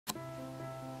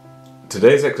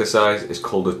Today's exercise is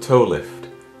called a toe lift.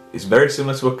 It's very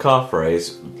similar to a calf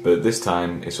raise, but this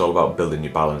time it's all about building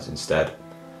your balance instead.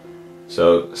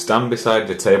 So stand beside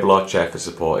the table or chair for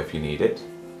support if you need it.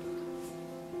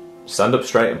 Stand up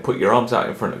straight and put your arms out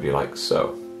in front of you like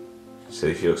so.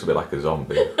 See, she looks a bit like a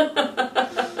zombie.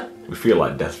 We feel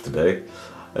like death today.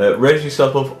 Raise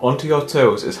yourself up onto your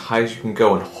toes as high as you can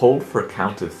go and hold for a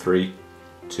count of 3,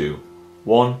 2,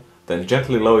 1. Then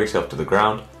gently lower yourself to the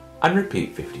ground and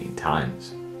repeat 15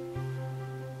 times.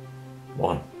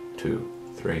 1,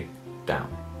 2, 3, down.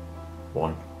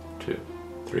 1, 2,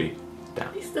 3,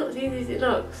 down. It's not as easy as it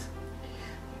looks.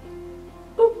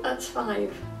 Oh, that's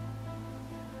 5.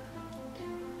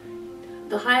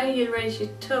 The higher you raise your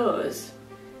toes,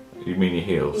 You mean your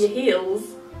heels? your heels,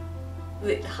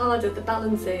 the harder the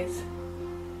balance is.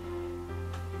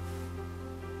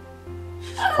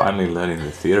 She's finally learning the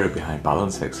theory behind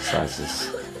balance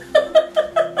exercises.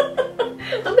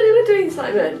 How many are we doing,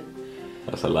 Simon?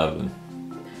 That's 11.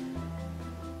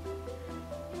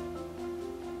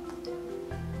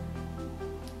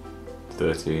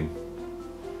 $13,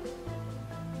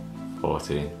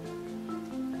 14,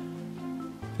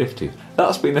 15.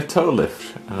 That's been a toe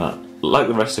lift. Like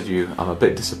the rest of you, I'm a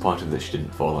bit disappointed that she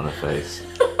didn't fall on her face.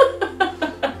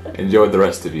 Enjoy the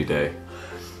rest of your day.